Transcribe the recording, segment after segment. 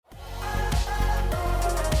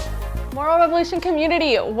Moral Revolution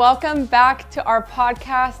community, welcome back to our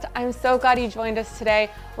podcast. I'm so glad you joined us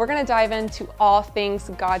today. We're going to dive into all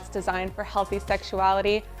things God's design for healthy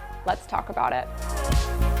sexuality. Let's talk about it.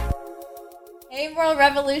 Hey Moral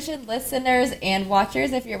Revolution listeners and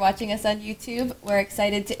watchers, if you're watching us on YouTube, we're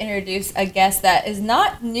excited to introduce a guest that is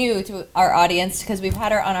not new to our audience because we've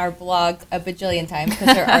had her on our blog a bajillion times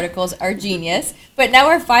because her articles are genius. But now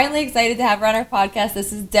we're finally excited to have her on our podcast.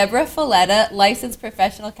 This is Debra Fileta, licensed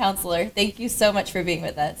professional counselor. Thank you so much for being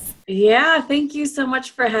with us. Yeah, thank you so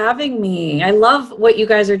much for having me. I love what you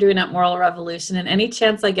guys are doing at Moral Revolution, and any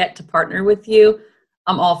chance I get to partner with you,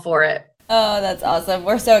 I'm all for it. Oh, that's awesome.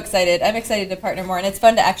 We're so excited. I'm excited to partner more, and it's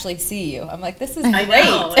fun to actually see you. I'm like, this is great. I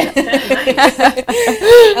know. It's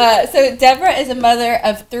nice. So Debra is a mother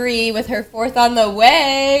of 3 with her 4th on the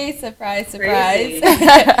way. Surprise, surprise.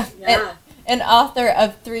 Yeah. An author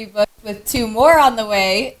of 3 books with 2 more on the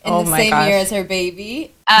way in the same year as her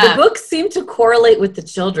baby. The books seem to correlate with the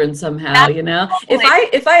children somehow, you know?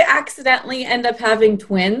 If I accidentally end up having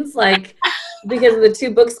twins, like because of the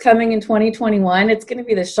 2 books coming in 2021, it's going to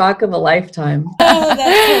be the shock of a lifetime. Oh,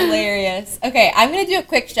 that's hilarious. Okay, I'm going to do a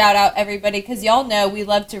quick shout out, everybody, because y'all know we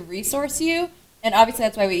love to resource you. And obviously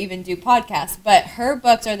that's why we even do podcasts. But her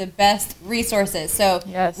books are the best resources. So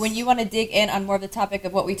when you want to dig in on more of the topic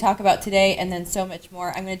of what we talk about today and then so much more,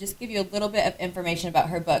 I'm going to just give you a little bit of information about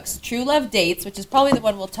her books. True Love Dates, which is probably the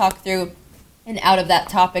one we'll talk through and out of that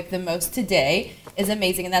topic the most today, is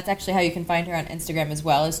amazing. And that's actually how you can find her on Instagram as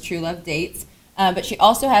well, as True Love Dates. But she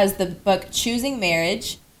also has the book Choosing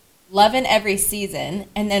Marriage, Love in Every Season.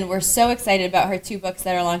 And then we're so excited about her 2 books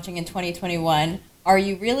that are launching in 2021. Are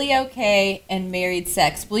You Really Okay? And Married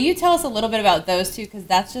Sex. Will you tell us a little bit about those 2? Because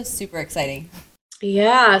that's just super exciting.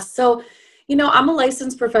 Yeah. So, you know, I'm a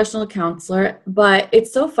licensed professional counselor, but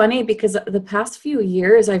it's so funny because the past few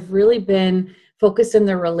years, I've really been focused in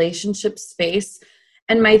the relationship space.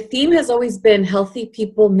 And my theme has always been healthy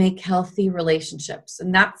people make healthy relationships.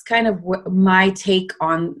 And that's kind of my take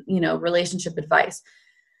on, you know, relationship advice.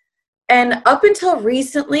 And up until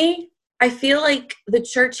recently, I feel like the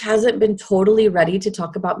church hasn't been totally ready to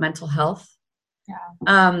talk about mental health.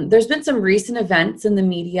 Yeah. There's been some recent events in the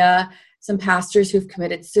media, some pastors who've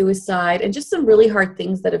committed suicide, and just some really hard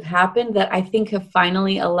things that have happened that I think have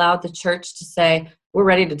finally allowed the church to say, we're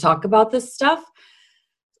ready to talk about this stuff.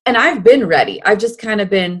 And I've been ready. I've just kind of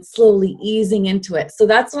been slowly easing into it. So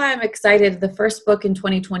that's why I'm excited. The first book in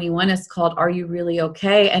 2021 is called Are You Really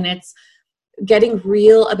Okay? And it's getting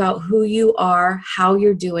real about who you are, how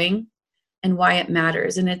you're doing, and why it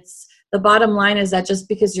matters. And it's the bottom line is that just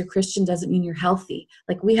because you're Christian doesn't mean you're healthy.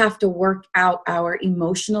 Like we have to work out our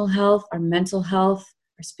emotional health, our mental health,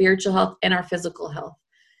 our spiritual health, and our physical health.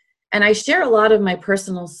 And I share a lot of my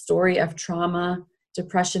personal story of trauma,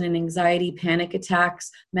 depression and anxiety, panic attacks,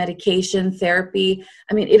 medication, therapy.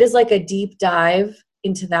 I mean, it is like a deep dive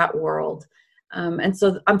into that world. And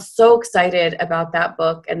so I'm so excited about that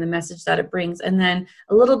book and the message that it brings. And then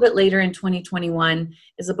a little bit later in 2021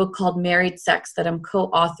 is a book called Married Sex that I'm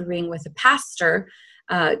co-authoring with a pastor,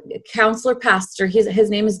 counselor pastor. His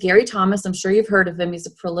name is Gary Thomas. I'm sure you've heard of him. He's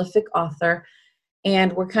a prolific author.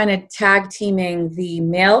 And we're kind of tag teaming the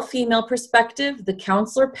male-female perspective, the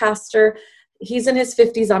counselor pastor. He's in his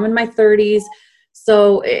 50s. I'm in my 30s.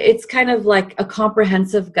 So it's kind of like a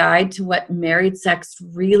comprehensive guide to what married sex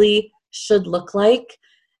really should look like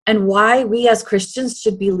and why we as Christians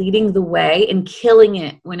should be leading the way and killing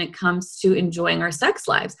it when it comes to enjoying our sex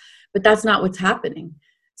lives. But that's not what's happening.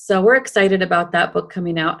 So we're excited about that book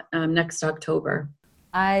coming out next October.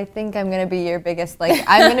 I think I'm going to be your biggest,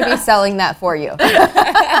 I'm going to be selling that for you.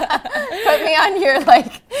 Put me on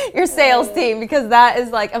your sales team because that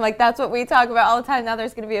is I'm like, that's what we talk about all the time. Now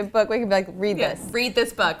there's going to be a book. We can be like, read this. Read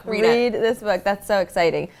this book. Read this book. That's so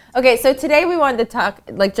exciting. Okay, so today we wanted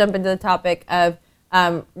to jump into the topic of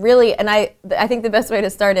really, and I think the best way to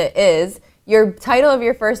start it is your title of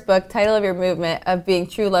your first book, title of your movement of being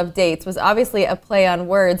True Love Dates was obviously a play on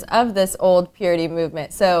words of this old purity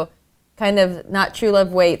movement. So kind of not true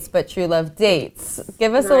love waits, but true love dates.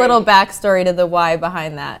 Give us a little backstory to the why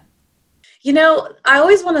behind that. You know, I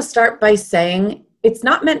always want to start by saying it's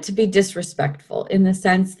not meant to be disrespectful in the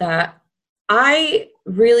sense that I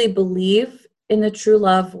really believe in the true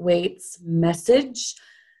love waits message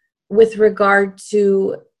with regard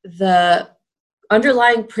to the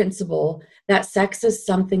underlying principle that sex is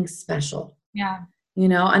something special. Yeah. You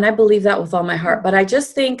know, and I believe that with all my heart. But I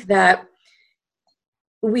just think that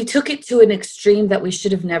we took it to an extreme that we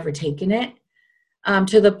should have never taken it,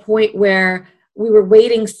 to the point where we were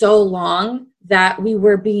waiting so long that we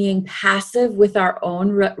were being passive with our own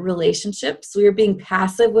relationships. We were being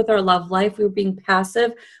passive with our love life. We were being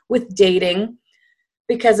passive with dating,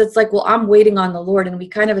 because it's like, well, I'm waiting on the Lord. And we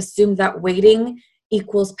kind of assume that waiting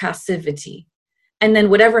equals passivity. And then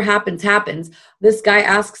whatever happens, happens. This guy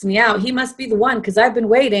asks me out. He must be the one because I've been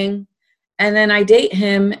waiting. And then I date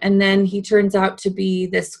him. And then he turns out to be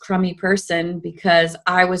this crummy person because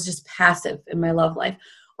I was just passive in my love life.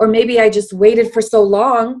 Or maybe I just waited for so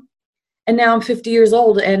long and now I'm 50 years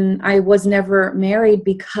old and I was never married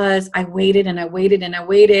because I waited and I waited and I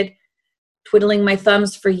waited, twiddling my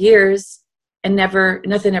thumbs for years and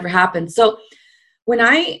nothing ever happened. So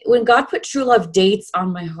when God put True Love Dates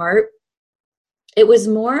on my heart, it was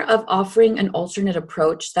more of offering an alternate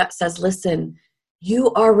approach that says, listen,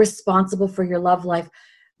 you are responsible for your love life.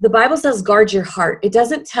 The Bible says guard your heart. It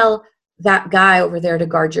doesn't tell that guy over there to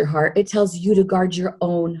guard your heart. It tells you to guard your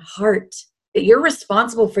own heart. You're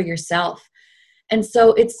responsible for yourself. And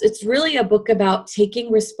so it's really a book about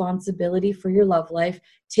taking responsibility for your love life,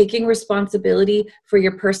 taking responsibility for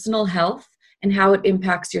your personal health and how it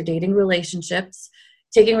impacts your dating relationships,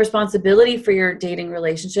 taking responsibility for your dating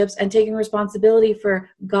relationships, and taking responsibility for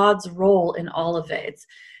God's role in all of it. It's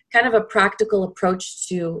kind of a practical approach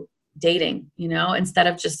to dating, instead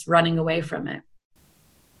of just running away from it.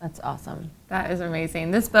 That's awesome. That is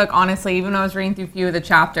amazing. This book, honestly, even when I was reading through a few of the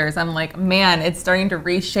chapters, I'm like, man, it's starting to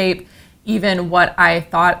reshape even what I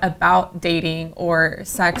thought about dating or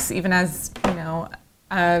sex, even as,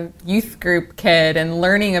 a youth group kid, and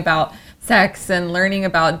learning about sex and learning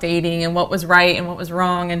about dating and what was right and what was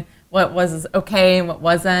wrong and what was okay and what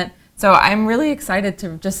wasn't. So I'm really excited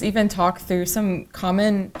to just even talk through some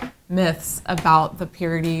common myths about the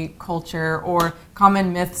purity culture, or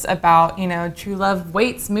common myths about, true love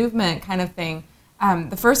waits movement kind of thing.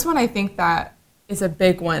 The first one, I think that is a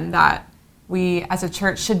big one that we as a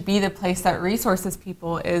church should be the place that resources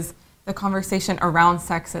people, is the conversation around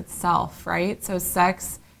sex itself, right? So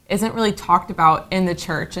sex isn't really talked about in the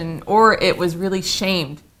church, or it was really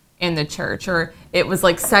shamed in the church, or it was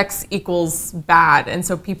like sex equals bad. And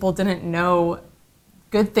so people didn't know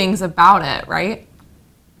good things about it, right?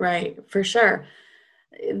 Right, for sure.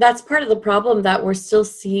 That's part of the problem, that we're still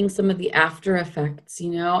seeing some of the after effects.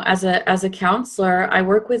 As a counselor, I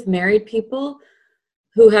work with married people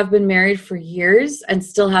who have been married for years and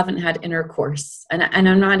still haven't had intercourse. And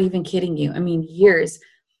I'm not even kidding you. I mean, years.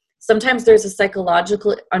 Sometimes there's a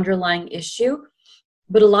psychological underlying issue,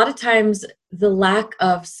 but a lot of times the lack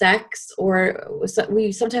of sex, or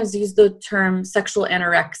we sometimes use the term sexual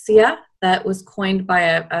anorexia, that was coined by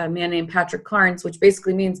a man named Patrick Carnes, which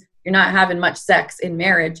basically means you're not having much sex in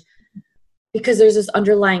marriage, because there's this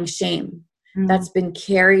underlying shame that's been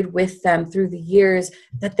carried with them through the years,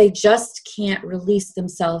 that they just can't release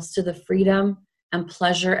themselves to the freedom and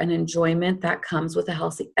pleasure and enjoyment that comes with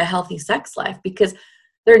a healthy sex life, because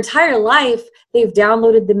their entire life they've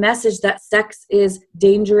downloaded the message that sex is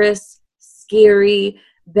dangerous, scary,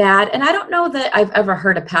 bad. And I don't know that I've ever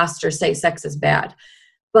heard a pastor say sex is bad,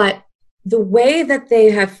 but the way that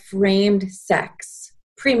they have framed sex,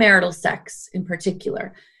 premarital sex in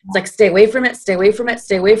particular, it's like, stay away from it, stay away from it,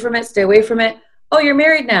 stay away from it, stay away from it. Oh, you're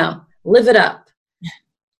married now. Live it up.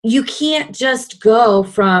 You can't just go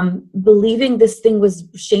from believing this thing was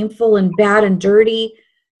shameful and bad and dirty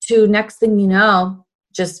to, next thing you know,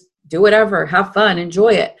 just do whatever, have fun, enjoy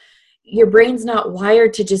it. Your brain's not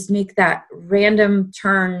wired to just make that random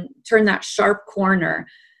turn that sharp corner.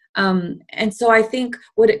 And so I think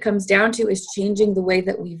what it comes down to is changing the way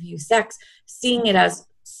that we view sex, seeing it as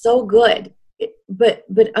so good, but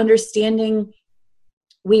understanding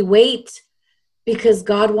we wait because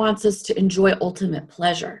God wants us to enjoy ultimate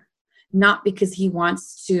pleasure, not because he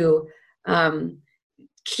wants to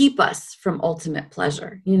keep us from ultimate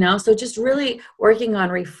pleasure, So just really working on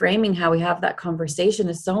reframing how we have that conversation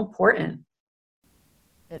is so important.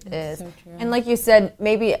 It is. So true. And like you said,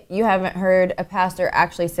 maybe you haven't heard a pastor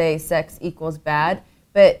actually say sex equals bad,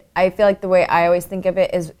 but I feel like the way I always think of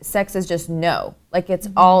it is sex is just no. Like it's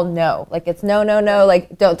all no. Like it's no, no, no.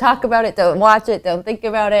 Like don't talk about it, don't watch it, don't think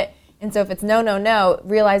about it. And so if it's no, no, no,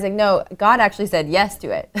 realizing no, God actually said yes to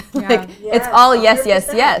it. It's all yes, 100%. Yes,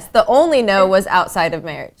 yes. The only no was outside of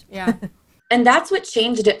marriage. Yeah. And that's what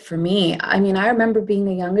changed it for me. I mean, I remember being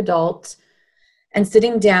a young adult and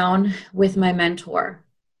sitting down with my mentor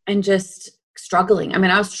and just struggling. I mean,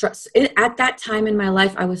 at that time in my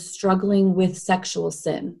life, I was struggling with sexual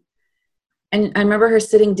sin. And I remember her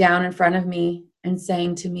sitting down in front of me and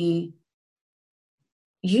saying to me,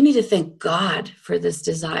 you need to thank God for this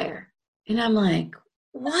desire. And I'm like,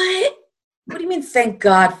 what? What do you mean thank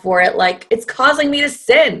God for it? Like, it's causing me to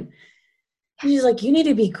sin. She's like, you need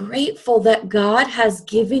to be grateful that God has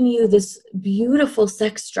given you this beautiful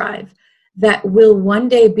sex drive that will one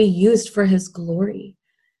day be used for his glory.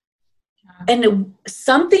 And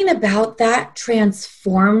something about that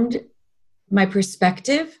transformed my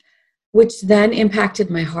perspective, which then impacted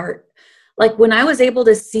my heart. Like when I was able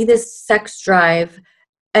to see this sex drive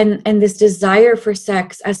and this desire for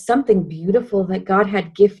sex as something beautiful that God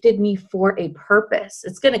had gifted me for a purpose,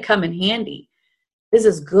 it's going to come in handy. This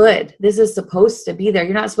is good. This is supposed to be there.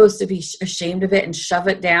 You're not supposed to be ashamed of it and shove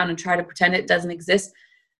it down and try to pretend it doesn't exist.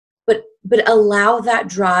 But allow that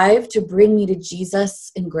drive to bring me to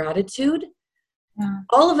Jesus in gratitude. Yeah.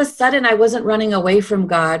 All of a sudden, I wasn't running away from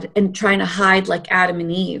God and trying to hide like Adam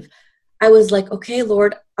and Eve. I was like, okay,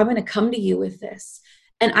 Lord, I'm going to come to you with this.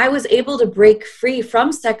 And I was able to break free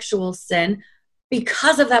from sexual sin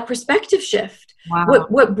because of that perspective shift. Wow.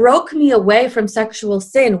 What broke me away from sexual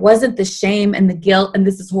sin wasn't the shame and the guilt and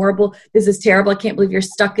this is horrible, this is terrible, I can't believe you're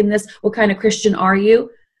stuck in this, what kind of Christian are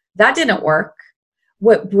you? That didn't work.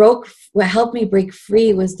 What helped me break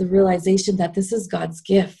free was the realization that this is God's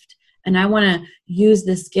gift and I want to use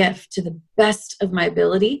this gift to the best of my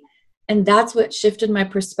ability. And that's what shifted my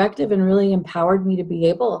perspective and really empowered me to be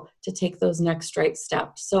able to take those next right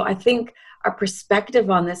steps. So I think our perspective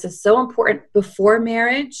on this is so important before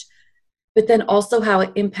marriage, but then also how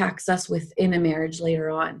it impacts us within a marriage later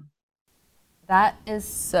on. That is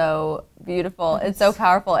so beautiful. It's so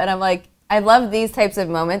powerful. And I'm like, I love these types of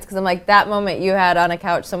moments because I'm like, that moment you had on a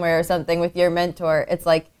couch somewhere or something with your mentor, it's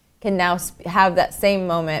like, can now have that same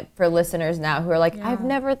moment for listeners now who are like, I've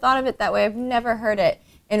never thought of it that way. I've never heard it.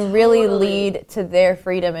 And really lead to their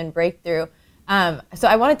freedom and breakthrough. So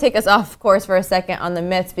I want to take us off course for a second on the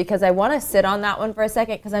myths because I want to sit on that one for a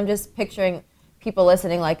second because I'm just picturing people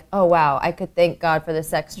listening like, oh, wow, I could thank God for the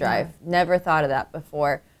sex drive. Never thought of that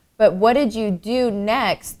before. But what did you do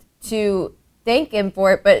next to thank him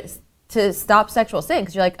for it, but to stop sexual sin?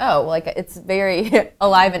 Because you're like, oh, like it's very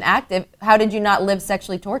alive and active. How did you not live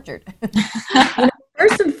sexually tortured?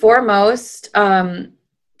 First and foremost,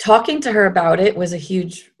 talking to her about it was a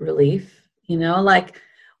huge relief. Like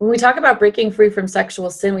when we talk about breaking free from sexual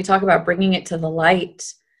sin, we talk about bringing it to the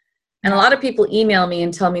light. And a lot of people email me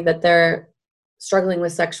and tell me that they're struggling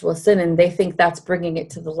with sexual sin and they think that's bringing it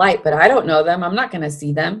to the light, but I don't know them. I'm not going to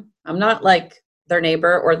see them. I'm not like their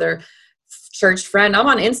neighbor or their church friend. I'm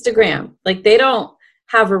on Instagram. Like they don't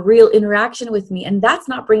have a real interaction with me and that's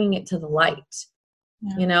not bringing it to the light,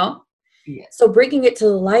 Yeah. So bringing it to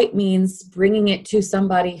the light means bringing it to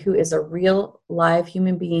somebody who is a real live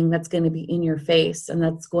human being that's going to be in your face and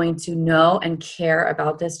that's going to know and care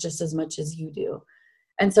about this just as much as you do.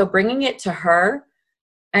 And so bringing it to her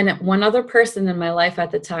and one other person in my life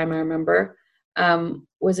at the time, I remember,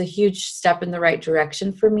 was a huge step in the right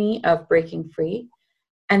direction for me of breaking free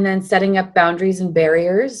and then setting up boundaries and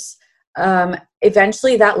barriers.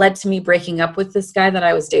 Eventually that led to me breaking up with this guy that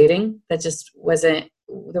I was dating that just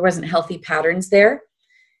there wasn't healthy patterns there.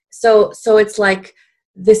 So it's like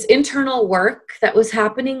this internal work that was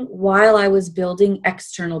happening while I was building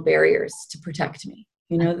external barriers to protect me.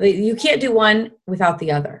 You can't do one without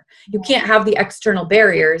the other. You can't have the external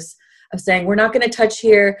barriers of saying, we're not going to touch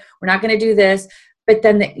here. We're not going to do this. But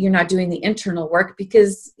then you're not doing the internal work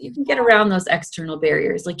because you can get around those external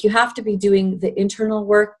barriers. Like you have to be doing the internal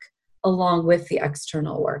work along with the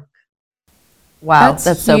external work. Wow,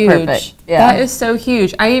 that's so perfect. Yeah. That is so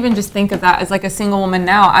huge. I even just think of that as like a single woman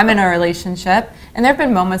now. I'm in a relationship and there have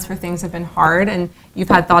been moments where things have been hard and you've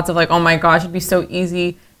had thoughts of like, oh my gosh, it'd be so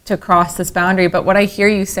easy to cross this boundary. But what I hear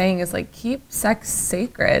you saying is like, keep sex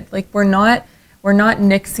sacred. Like we're not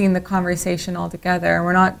nixing the conversation altogether.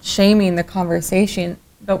 We're not shaming the conversation,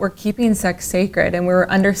 but we're keeping sex sacred and we're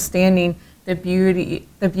understanding the beauty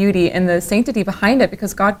and the sanctity behind it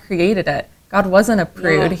because God created it. God wasn't a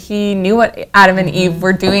prude. Yeah. He knew what Adam and Eve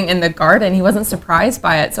were doing in the garden. He wasn't surprised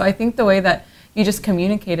by it. So I think the way that you just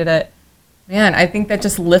communicated it, man, I think that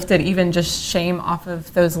just lifted even just shame off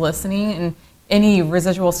of those listening and any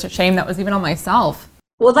residual shame that was even on myself.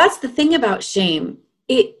 Well, that's the thing about shame.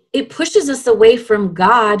 It pushes us away from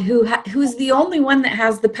God, who's the only one that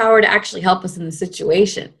has the power to actually help us in the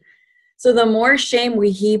situation. So the more shame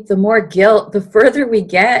we heap, the more guilt, the further we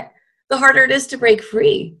get, the harder it is to break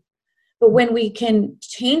free. But when we can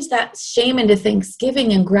change that shame into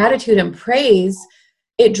thanksgiving and gratitude and praise,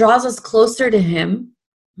 it draws us closer to him.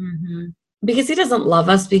 Mm-hmm. Because he doesn't love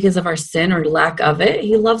us because of our sin or lack of it.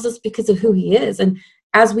 He loves us because of who he is. And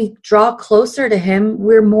as we draw closer to him,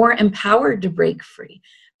 we're more empowered to break free.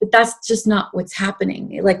 But that's just not what's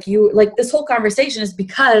happening. Like this whole conversation is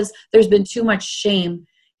because there's been too much shame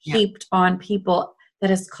heaped on people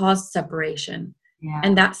that has caused separation. Yeah.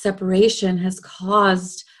 And that separation has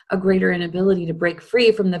caused a greater inability to break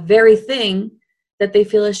free from the very thing that they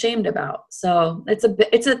feel ashamed about. So it's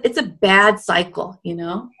a bad cycle, you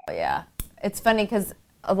know? Yeah. It's funny because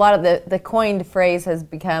a lot of the coined phrase has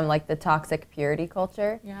become like the toxic purity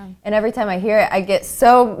culture. Yeah. And every time I hear it, I get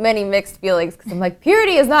so many mixed feelings because I'm like,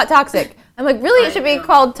 purity is not toxic. I'm like, really, it should be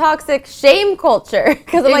called toxic shame culture.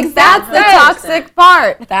 Because I'm like, that's the toxic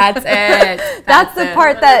part. That's it. That's the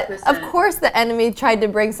part 100%. That, of course, the enemy tried to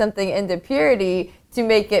bring something into purity to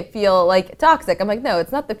make it feel like toxic. I'm like, no,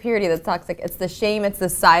 it's not the purity that's toxic. It's the shame, it's the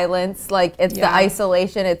silence, like it's the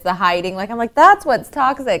isolation, it's the hiding. Like, I'm like, that's what's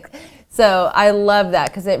toxic. So I love that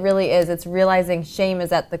because it really is. It's realizing shame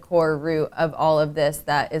is at the core root of all of this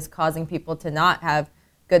that is causing people to not have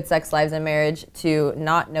good sex lives in marriage, to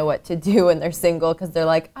not know what to do when they're single because they're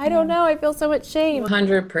like, I don't know, I feel so much shame.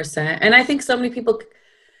 100%. And I think so many people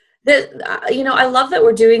that, you know, I love that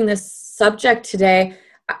we're doing this subject today.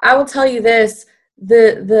 I will tell you this,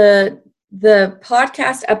 the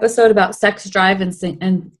podcast episode about sex drive and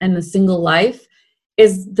the single life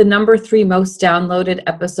is the number 3 most downloaded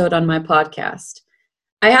episode on my podcast.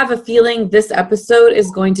 I have a feeling this episode is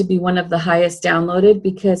going to be one of the highest downloaded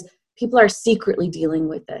because people are secretly dealing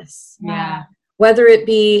with this. Yeah. Whether it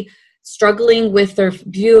be struggling with their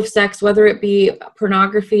view of sex, whether it be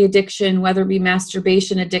pornography addiction, whether it be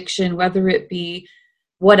masturbation addiction, whether it be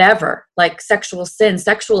whatever, like sexual sin,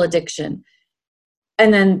 sexual addiction.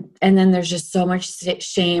 And then there's just so much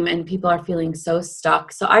shame and people are feeling so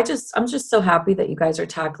stuck. So I'm just so happy that you guys are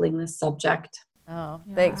tackling this subject. Oh,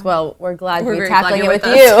 thanks. Well, we're glad to be tackling it with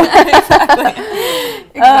you.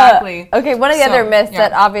 Exactly. Okay, one of the other myths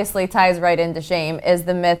that obviously ties right into shame is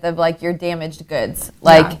the myth of like you're damaged goods.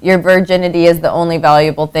 Like your virginity is the only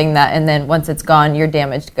valuable thing and then once it's gone, you're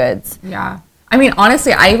damaged goods. Yeah. I mean,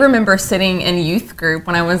 honestly, I remember sitting in youth group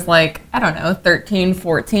when I was like, I don't know, 13,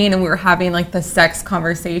 14, and we were having like the sex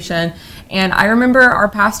conversation. And I remember our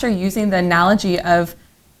pastor using the analogy of,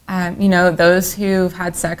 you know, those who've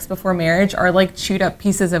had sex before marriage are like chewed up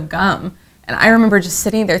pieces of gum. And I remember just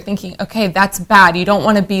sitting there thinking, okay, that's bad. You don't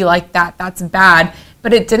want to be like that. That's bad.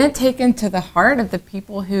 But it didn't take into the heart of the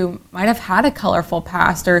people who might have had a colorful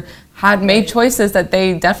past or had made choices that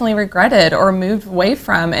they definitely regretted or moved away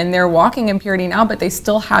from. And they're walking in purity now, but they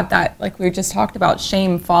still have that, like we just talked about,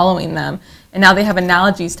 shame following them. And now they have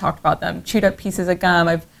analogies talked about them, chewed up pieces of gum.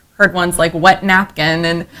 I've heard ones like wet napkin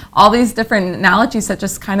and all these different analogies that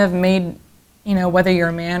just kind of made, you know, whether you're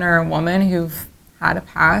a man or a woman who've had a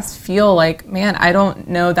past feel like, man, I don't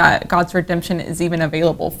know that God's redemption is even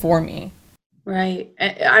available for me. Right.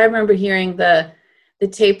 I remember hearing the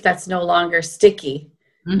tape that's no longer sticky.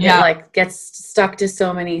 Yeah. It like gets stuck to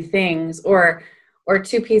so many things, or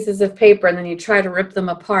 2 pieces of paper and then you try to rip them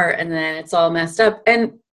apart and then it's all messed up.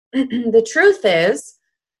 And the truth is,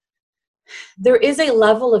 there is a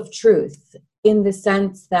level of truth in the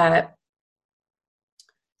sense that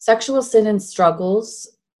sexual sin and struggles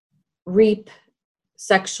reap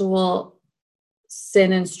sexual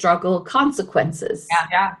sin and struggle consequences.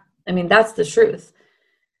 Yeah. I mean, that's the truth.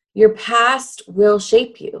 Your past will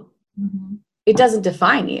shape you. Mm-hmm. It doesn't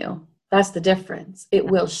define you. That's the difference. It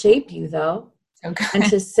will shape you, though. Okay. And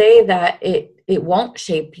to say that it won't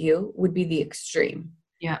shape you would be the extreme.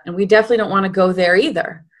 Yeah. And we definitely don't want to go there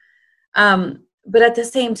either. But at the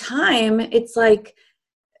same time, it's like,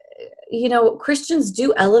 you know, Christians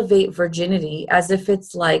do elevate virginity as if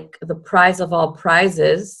it's like the prize of all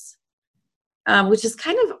prizes, which is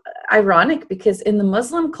kind of ironic because in the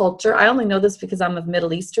Muslim culture, I only know this because I'm of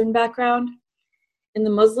Middle Eastern background. In the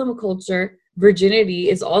Muslim culture, virginity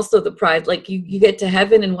is also the prize. Like you get to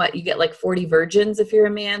heaven and you get like 40 virgins if you're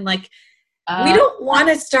a man. Like we don't want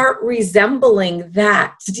to start resembling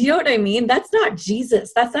that. Do you know what I mean? That's not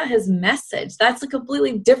Jesus. That's not his message. That's a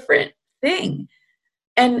completely different thing.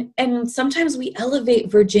 And sometimes we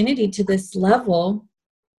elevate virginity to this level.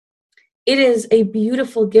 It is a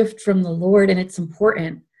beautiful gift from the Lord and it's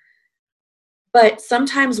important. But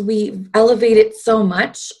sometimes we elevate it so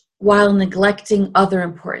much while neglecting other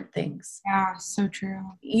important things. Yeah, so true.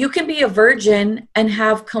 You can be a virgin and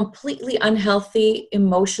have completely unhealthy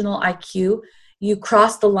emotional IQ. You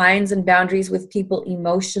cross the lines and boundaries with people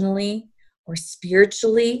emotionally or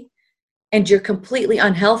spiritually, and you're completely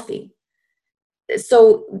unhealthy.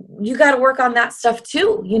 So you got to work on that stuff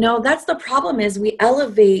too. You know, that's the problem is we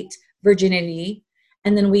elevate virginity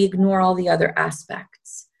and then we ignore all the other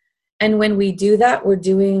aspects. And when we do that, we're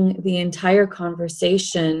doing the entire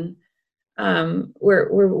conversation.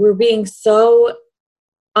 We're being so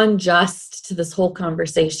unjust to this whole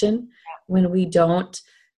conversation when we don't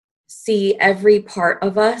see every part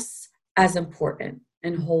of us as important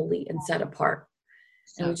and holy and set apart.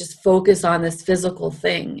 and we just focus on this physical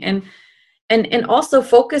thing, and also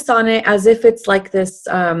focus on it as if it's like this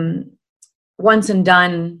once and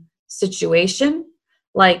done situation.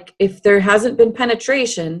 Like, if there hasn't been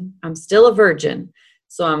penetration, I'm still a virgin,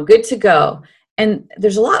 so I'm good to go. And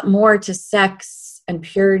there's a lot more to sex and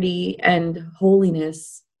purity and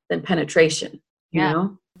holiness than penetration, you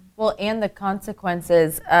know? Well, and the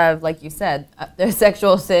consequences of, like you said, the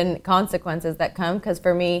sexual sin consequences that come. Because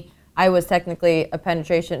for me, I was technically a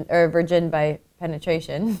penetration or a virgin by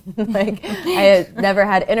penetration. Like, I had never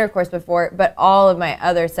had intercourse before, but all of my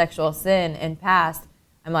other sexual sin in past,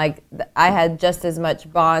 I'm like, I had just as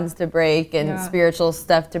much bonds to break and spiritual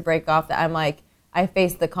stuff to break off, that I'm like, I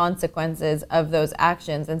faced the consequences of those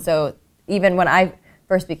actions. And so even when I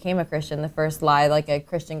first became a Christian, the first lie like a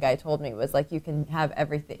Christian guy told me was like, you can have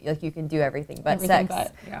everything, like you can do everything but sex,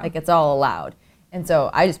 like it's all allowed. And so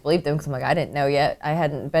I just believed him, because I'm like, I didn't know yet. I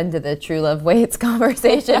hadn't been to the true love waits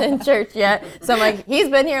conversation in church yet. So I'm like, he's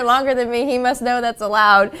been here longer than me. He must know that's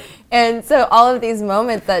allowed. And so all of these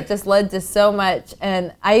moments that just led to so much.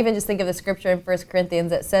 And I even just think of the scripture in 1 Corinthians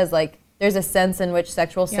that says, like, there's a sense in which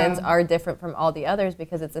sexual sins are different from all the others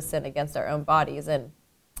because it's a sin against our own bodies. And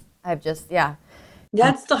I've just,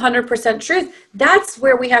 That's the 100% truth. That's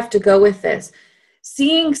where we have to go with this.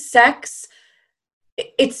 Seeing sex,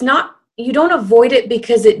 it's not, you don't avoid it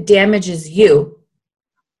because it damages you.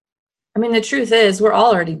 I mean, the truth is, we're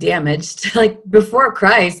all already damaged. Like, before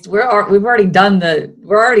Christ, we're already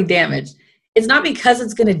damaged. It's not because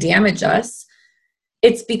it's going to damage us.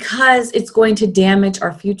 It's because it's going to damage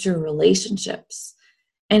our future relationships.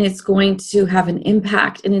 And it's going to have an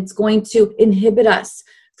impact, and it's going to inhibit us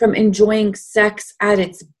from enjoying sex at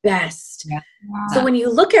its best. Yeah. Wow. So when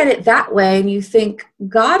you look at it that way and you think,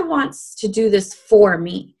 God wants to do this for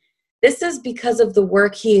me, this is because of the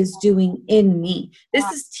work he is doing in me.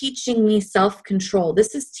 This is teaching me self-control.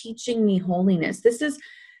 This is teaching me holiness. This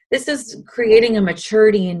is creating a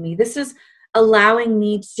maturity in me. This is allowing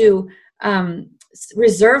me to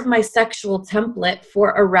reserve my sexual template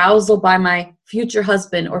for arousal by my future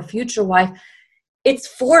husband or future wife. It's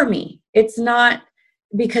for me. It's not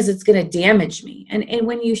because it's going to damage me. And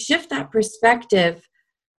when you shift that perspective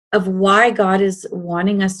of why God is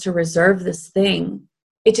wanting us to reserve this thing,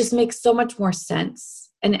 it just makes so much more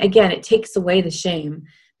sense. And again, it takes away the shame,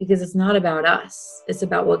 because it's not about us. It's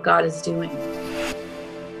about what God is doing.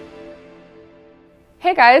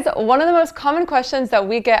 Hey guys, one of the most common questions that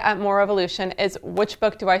we get at More Revolution is, which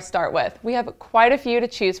book do I start with? We have quite a few to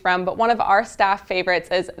choose from, but one of our staff favorites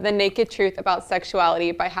is The Naked Truth About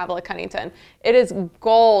Sexuality by Havilah Cunnington. It is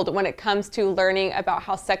gold when it comes to learning about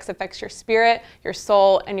how sex affects your spirit, your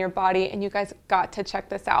soul, and your body, and you guys got to check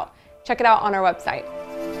this out. Check it out on our website.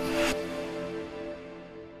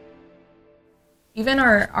 Even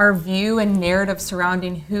our view and narrative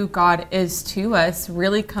surrounding who God is to us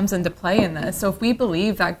really comes into play in this. So if we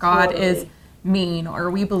believe that God is mean, or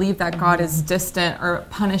we believe that God is distant or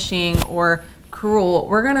punishing or cruel,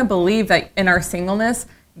 we're going to believe that in our singleness,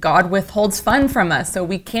 God withholds fun from us. So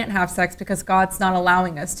we can't have sex because God's not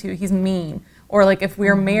allowing us to. He's mean. Or like if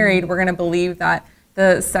we're married, we're going to believe that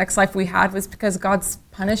the sex life we had was because God's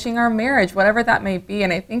punishing our marriage, whatever that may be.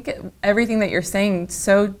 And I think everything that you're saying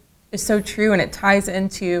is so true, and it ties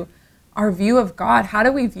into our view of God. How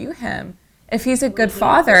do we view him? If he's a good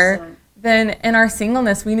father, then in our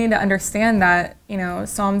singleness, we need to understand that,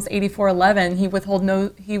 Psalms 84:11,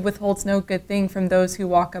 he withholds no good thing from those who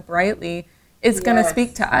walk uprightly, is going to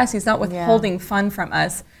speak to us. He's not withholding fun from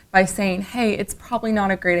us by saying, hey, it's probably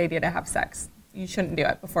not a great idea to have sex. You shouldn't do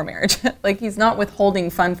it before marriage. Like, he's not withholding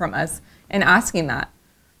fun from us and asking that.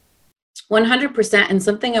 100%. And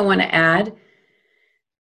something I want to add,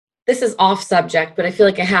 this is off subject, but I feel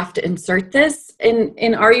like I have to insert this.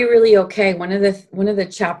 In Are You Really Okay? One of the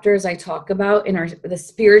chapters I talk about in the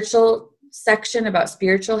spiritual section about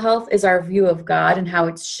spiritual health is our view of God and how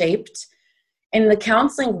it's shaped. In the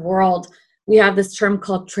counseling world, we have this term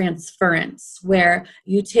called transference, where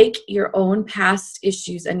you take your own past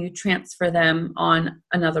issues and you transfer them on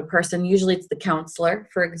another person. Usually it's the counselor,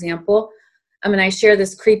 for example. I share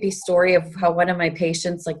this creepy story of how one of my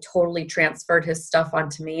patients totally transferred his stuff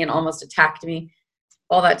onto me and almost attacked me.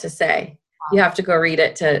 All that to say, you have to go read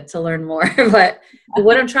it to learn more. But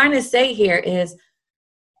what I'm trying to say here is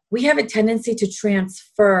we have a tendency to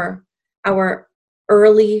transfer our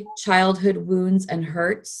early childhood wounds and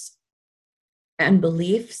hurts and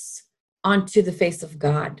beliefs onto the face of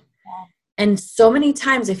God. And so many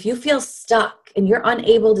times, if you feel stuck and you're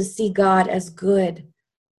unable to see God as good,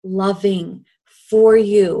 loving, for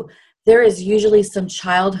you, there is usually some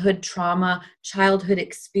childhood trauma, childhood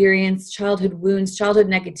experience, childhood wounds, childhood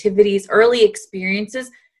negativities, early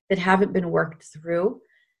experiences that haven't been worked through.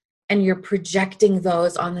 And you're projecting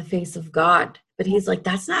those on the face of God. But he's like,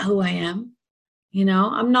 that's not who I am. You know,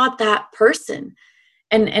 I'm not that person.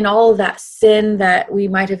 And all of that sin that we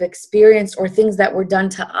might have experienced or things that were done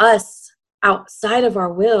to us outside of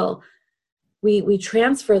our will, we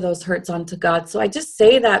transfer those hurts onto God. So I just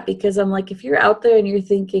say that because I'm like, if you're out there and you're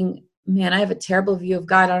thinking, man, I have a terrible view of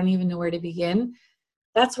God, I don't even know where to begin.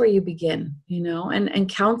 That's where you begin, you know, and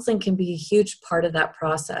counseling can be a huge part of that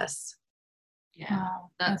process. Yeah, Wow,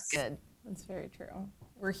 that's good. That's very true.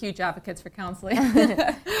 We're huge advocates for counseling.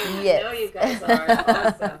 Yes. I know you guys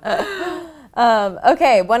are. Awesome.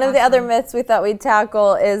 Okay, one of the other myths we thought we'd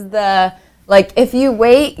tackle is if you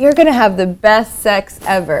wait, you're going to have the best sex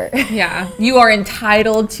ever. Yeah, you are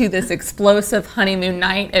entitled to this explosive honeymoon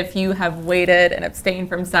night if you have waited and abstained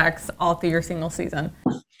from sex all through your single season.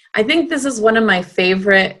 I think this is one of my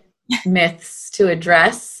favorite myths to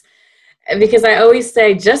address, because I always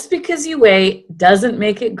say, just because you wait doesn't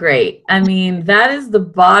make it great. I mean, that is the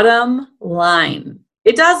bottom line.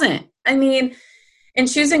 It doesn't. I mean, in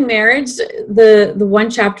Choosing Marriage, the one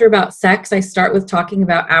chapter about sex, I start with talking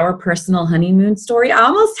about our personal honeymoon story. I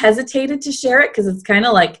almost hesitated to share it because it's kind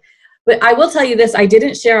of like, but I will tell you this, I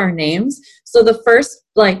didn't share our names. So the first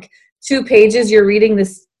 2 pages, you're reading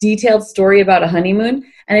this detailed story about a honeymoon,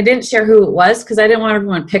 and I didn't share who it was because I didn't want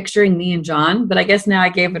everyone picturing me and John, but I guess now I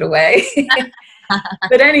gave it away.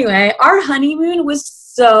 But anyway, our honeymoon was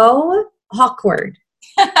so awkward.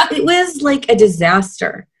 It was like a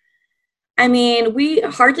disaster. I mean, we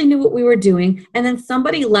hardly knew what we were doing. And then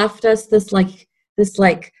somebody left us this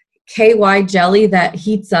KY jelly that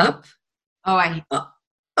heats up.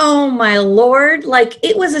 Oh my Lord.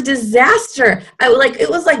 It was a disaster. It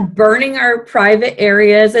was like burning our private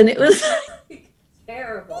areas, and it was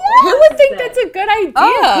terrible. Yeah. Who would think that's a good idea?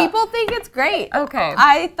 Oh, people think it's great. Okay.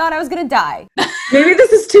 I thought I was going to die. Maybe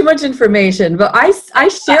this is too much information, but I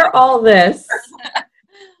share all this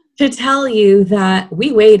to tell you that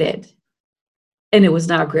we waited. And it was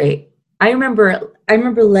not great. I remember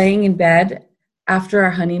laying in bed after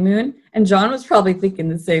our honeymoon, and John was probably thinking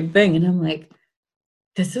the same thing. And I'm like,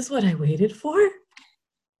 this is what I waited for?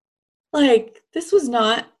 This was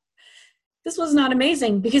not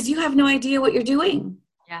amazing, because you have no idea what you're doing.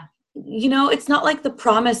 Yeah. You know, it's not like the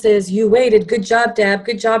promise is, you waited. Good job, Deb.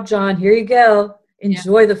 Good job, John. Here you go.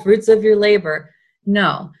 Enjoy the fruits of your labor.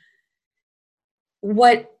 No.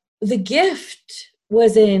 What the gift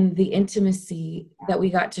was in the intimacy that we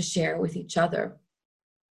got to share with each other.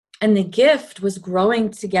 And the gift was growing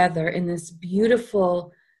together in this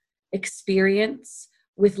beautiful experience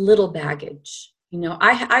with little baggage. You know,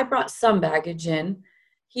 I brought some baggage in.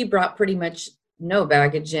 He brought pretty much no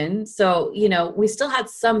baggage in. So, you know, we still had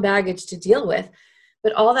some baggage to deal with.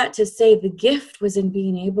 But all that to say, the gift was in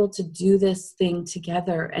being able to do this thing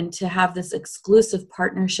together and to have this exclusive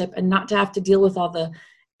partnership and not to have to deal with all the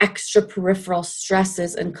extra peripheral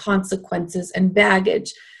stresses and consequences and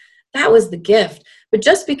baggage. That was the gift. But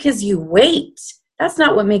just because you wait, that's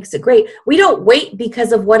not what makes it great. We don't wait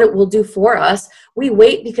because of what it will do for us. We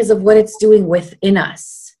wait because of what it's doing within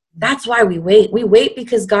us. That's why we wait. We wait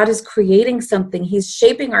because God is creating something. He's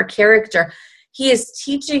shaping our character. He is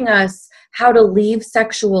teaching us how to leave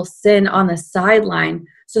sexual sin on the sideline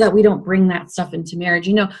so that we don't bring that stuff into marriage.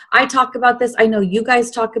 You know, I talk about this. I know you guys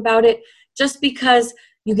talk about it. Just because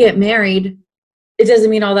you get married, it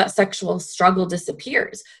doesn't mean all that sexual struggle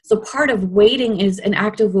disappears. So part of waiting is an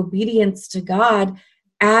act of obedience to God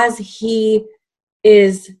as He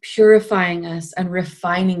is purifying us and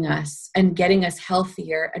refining us and getting us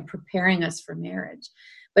healthier and preparing us for marriage.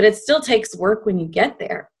 But it still takes work when you get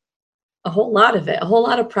there. A whole lot of it, a whole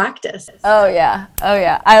lot of practice. Oh yeah.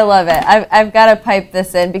 I love it. I've got to pipe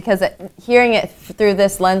this in because hearing it through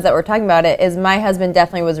this lens that we're talking about it is my husband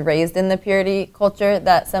definitely was raised in the purity culture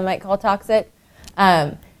that some might call toxic.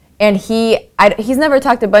 And he's never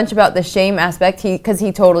talked a bunch about the shame aspect because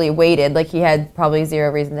he totally waited. He had probably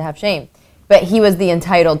zero reason to have shame. But he was the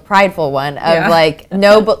entitled, prideful one of him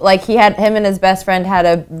and his best friend had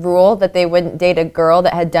a rule that they wouldn't date a girl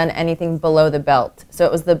that had done anything below the belt. So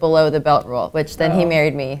it was the below the belt rule, which then he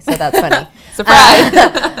married me. So that's funny.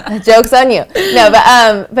 Surprise! Joke's on you.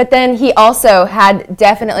 No, but then he also had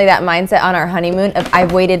definitely that mindset on our honeymoon of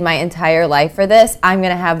I've waited my entire life for this. I'm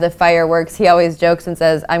going to have the fireworks. He always jokes and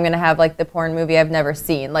says, I'm going to have the porn movie I've never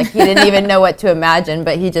seen. He didn't even know what to imagine,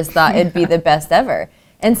 but he just thought it'd be the best ever.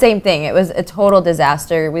 And same thing, it was a total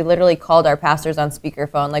disaster. We literally called our pastors on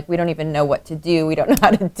speakerphone, like, we don't even know what to do. We don't know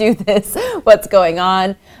how to do this. What's going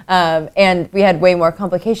on? And we had way more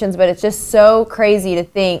complications, but it's just so crazy to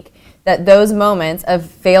think that those moments of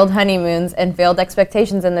failed honeymoons and failed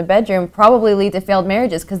expectations in the bedroom probably lead to failed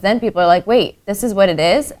marriages, because then people are like, wait, this is what it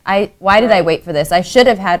is? Why did I wait for this? I should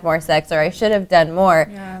have had more sex, or I should have done more.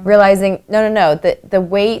 Yeah. Realizing, no, the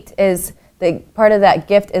wait is... the part of that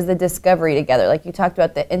gift is the discovery together. Like you talked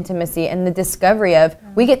about the intimacy and the discovery of,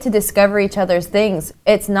 we get to discover each other's things.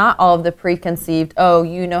 It's not all of the preconceived, oh,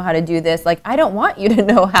 you know how to do this. Like, I don't want you to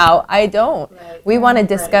know how. I don't. Right. We want to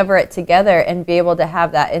discover it together and be able to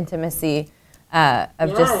have that intimacy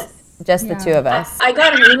of just the two of us. I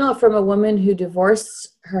got an email from a woman who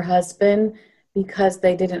divorced her husband because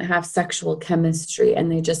they didn't have sexual chemistry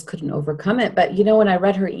and they just couldn't overcome it. But, you know, when I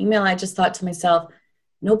read her email, I just thought to myself,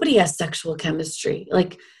 nobody has sexual chemistry.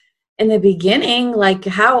 Like in the beginning, like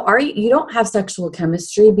how are you? You don't have sexual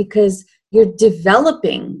chemistry because you're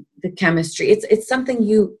developing the chemistry. It's something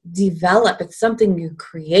you develop. It's something you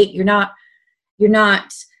create. You're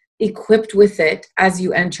not equipped with it as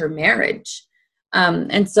you enter marriage.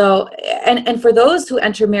 And for those who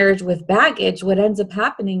enter marriage with baggage, what ends up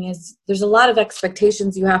happening is there's a lot of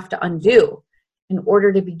expectations you have to undo in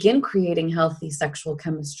order to begin creating healthy sexual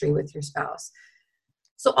chemistry with your spouse.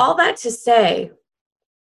 So all that to say,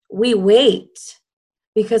 we wait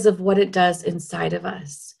because of what it does inside of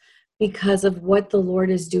us, because of what the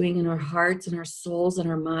Lord is doing in our hearts and our souls and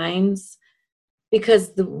our minds,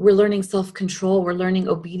 because we're learning self-control, we're learning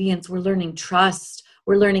obedience, we're learning trust,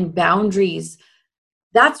 we're learning boundaries.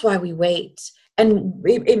 That's why we wait. And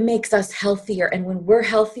it makes us healthier. And when we're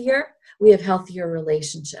healthier, we have healthier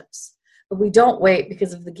relationships. But we don't wait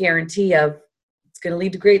because of the guarantee of, going to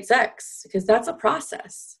lead to great sex, because that's a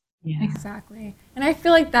process. Yeah. Exactly. And I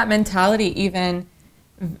feel like that mentality even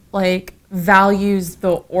like values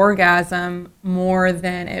the orgasm more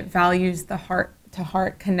than it values the heart to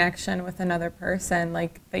heart connection with another person,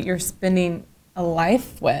 like that you're spending a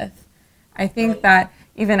life with. I think that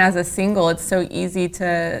even as a single, it's so easy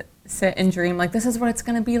to sit and dream like this is what it's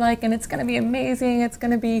going to be like and it's going to be amazing. It's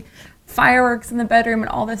going to be fireworks in the bedroom and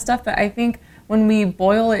all this stuff. But I think when we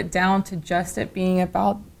boil it down to just it being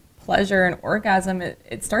about pleasure and orgasm,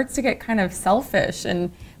 it starts to get kind of selfish, and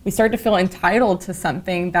we start to feel entitled to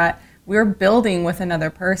something that we're building with another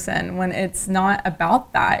person when it's not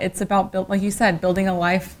about that. It's about, like you said, building a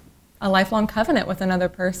lifelong covenant with another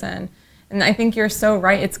person. And I think you're so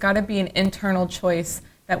right. It's got to be an internal choice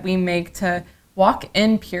that we make to walk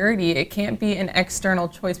in purity. It can't be an external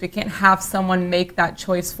choice. We can't have someone make that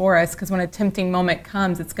choice for us, because when a tempting moment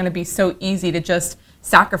comes, it's going to be so easy to just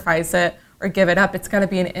sacrifice it or give it up. It's got to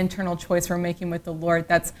be an internal choice we're making with the Lord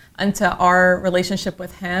that's unto our relationship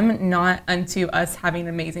with Him, not unto us having an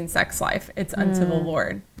amazing sex life. It's unto the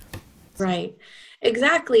Lord. Right.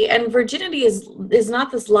 Exactly. And virginity is not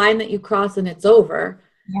this line that you cross and it's over.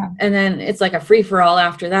 Yeah. And then it's like a free-for-all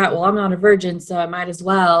after that. Well, I'm not a virgin, so I might as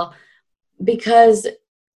well. Because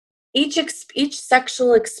each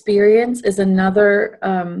sexual experience is another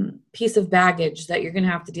piece of baggage that you're going to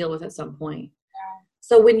have to deal with at some point. Yeah.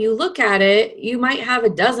 So when you look at it, you might have a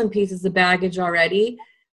dozen pieces of baggage already,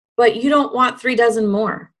 but you don't want 3 dozen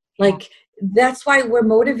more. Like, that's why we're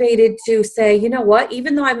motivated to say, you know what,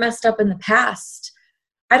 even though I messed up in the past,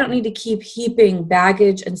 I don't need to keep heaping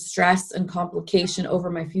baggage and stress and complication over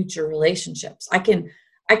my future relationships. I can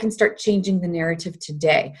start changing the narrative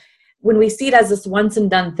today. When we see it as this once and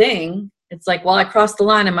done thing, it's like, well, I crossed the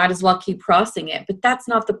line, I might as well keep crossing it. But that's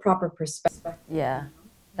not the proper perspective. Yeah.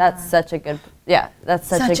 That's such a good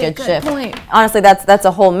shift. Point. Honestly, that's a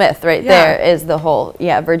whole myth right there, is the whole,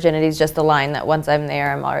 virginity is just a line that once I'm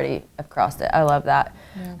there, I've crossed it. I love that.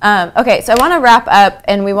 Yeah. Okay, so I want to wrap up,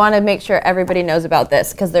 and we want to make sure everybody knows about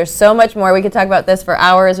this, because there's so much more. We could talk about this for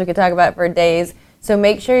hours. We could talk about it for days. So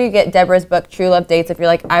make sure you get Debra's book, True Love Dates, if you're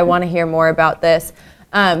like, I want to hear more about this.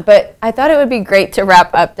 But I thought it would be great to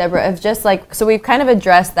wrap up, Debra, of just like, so we've kind of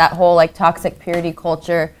addressed that whole like toxic purity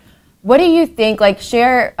culture. What do you think, like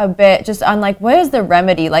share a bit just on like, what is the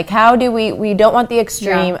remedy? Like how do we don't want the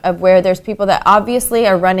extreme of where there's people that obviously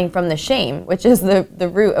are running from the shame, which is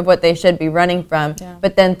the root of what they should be running from,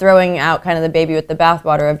 but then throwing out kind of the baby with the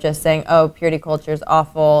bathwater of just saying, oh, purity culture is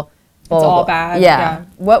awful. It's all bad. Yeah.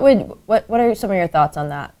 What are some of your thoughts on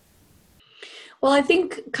that? Well, I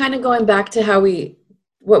think kind of going back to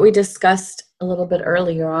what we discussed a little bit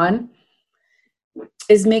earlier on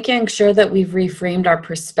is making sure that we've reframed our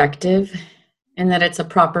perspective and that it's a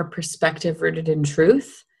proper perspective rooted in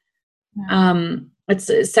truth.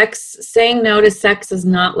 It's sex. Saying no to sex is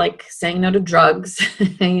not like saying no to drugs.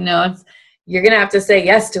 you're going to have to say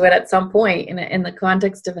yes to it at some point in the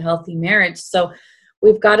context of a healthy marriage. So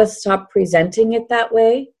we've got to stop presenting it that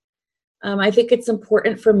way. I think it's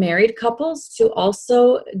important for married couples to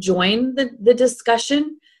also join the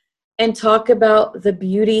discussion and talk about the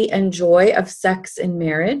beauty and joy of sex in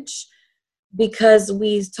marriage, because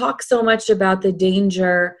we talk so much about the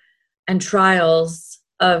danger and trials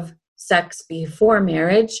of sex before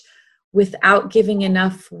marriage without giving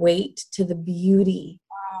enough weight to the beauty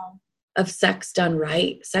of sex done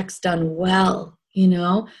right, sex done well,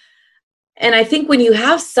 And I think when you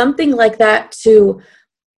have something like that to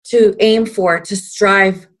aim for, to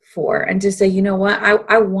strive for, and to say, you know what,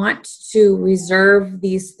 I want to reserve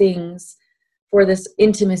these things for this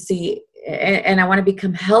intimacy, and I want to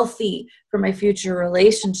become healthy for my future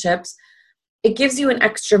relationships, it gives you an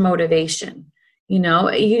extra motivation. You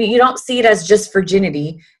don't see it as just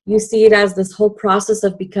virginity. You see it as this whole process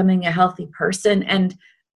of becoming a healthy person,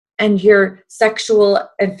 and your sexual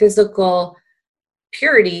and physical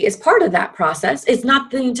purity is part of that process. It's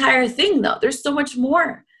not the entire thing, though. There's so much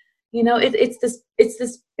more. It's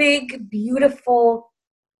this big, beautiful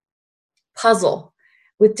puzzle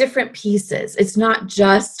with different pieces. It's not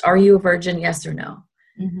just, are you a virgin? Yes or no.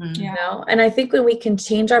 Mm-hmm. And I think when we can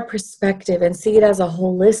change our perspective and see it as a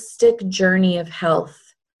holistic journey of health,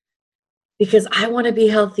 because I want to be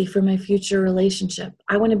healthy for my future relationship.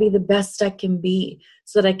 I want to be the best I can be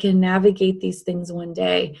so that I can navigate these things one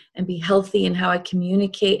day and be healthy in how I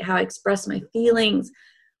communicate, how I express my feelings,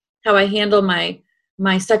 how I handle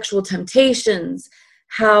my sexual temptations,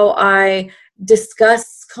 how I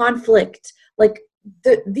discuss conflict.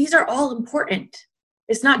 These are all important.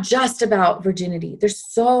 It's not just about virginity.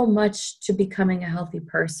 There's so much to becoming a healthy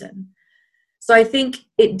person. So I think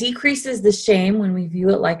it decreases the shame when we view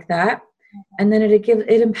it like that. And then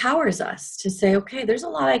it empowers us to say, okay, there's a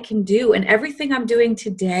lot I can do. And everything I'm doing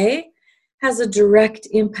today has a direct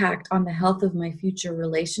impact on the health of my future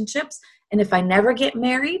relationships. And if I never get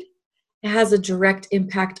married, it has a direct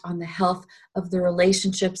impact on the health of the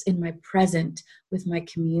relationships in my present, with my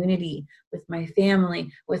community, with my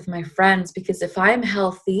family, with my friends. Because if I'm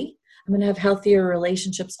healthy, I'm going to have healthier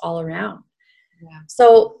relationships all around. Yeah.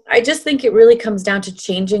 So I just think it really comes down to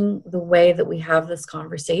changing the way that we have this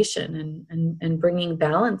conversation and bringing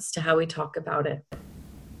balance to how we talk about it.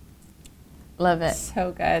 Love it.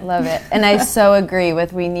 So good. Love it. And I so agree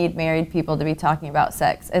with, we need married people to be talking about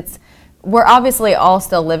sex. We're obviously all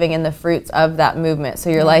still living in the fruits of that movement. So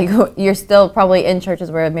you're still probably in churches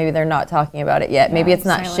where maybe they're not talking about it yet. Yeah, maybe it's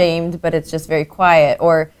not shamed, but it's just very quiet.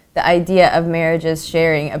 Or the idea of marriages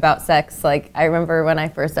sharing about sex. I remember when I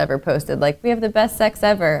first ever posted, we have the best sex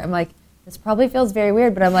ever. I'm like, this probably feels very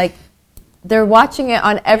weird, but I'm like, they're watching it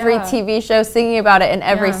on every TV show, singing about it in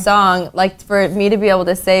every song. For me to be able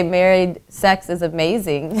to say married sex is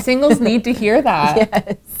amazing. Singles need to hear that.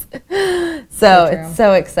 Yes. So it's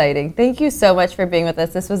so exciting. Thank you so much for being with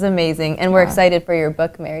us. This was amazing. And we're excited for your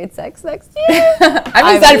book, Married Sex, next year.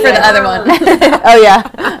 I'm excited for the other one. Oh,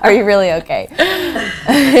 yeah. Are you really okay?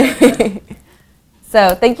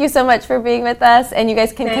 So thank you so much for being with us. And you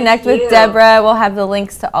guys can connect with Debra. We'll have the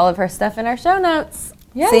links to all of her stuff in our show notes.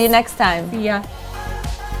 Yes. See you next time. See ya.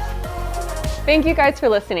 Thank you guys for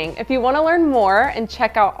listening. If you want to learn more and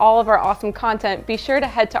check out all of our awesome content, be sure to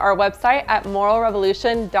head to our website at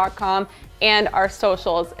moralrevolution.com and our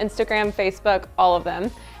socials, Instagram, Facebook, all of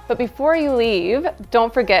them. But before you leave,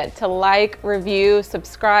 don't forget to like, review,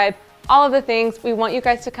 subscribe, all of the things. We want you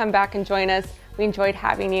guys to come back and join us. We enjoyed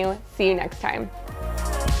having you. See you next time.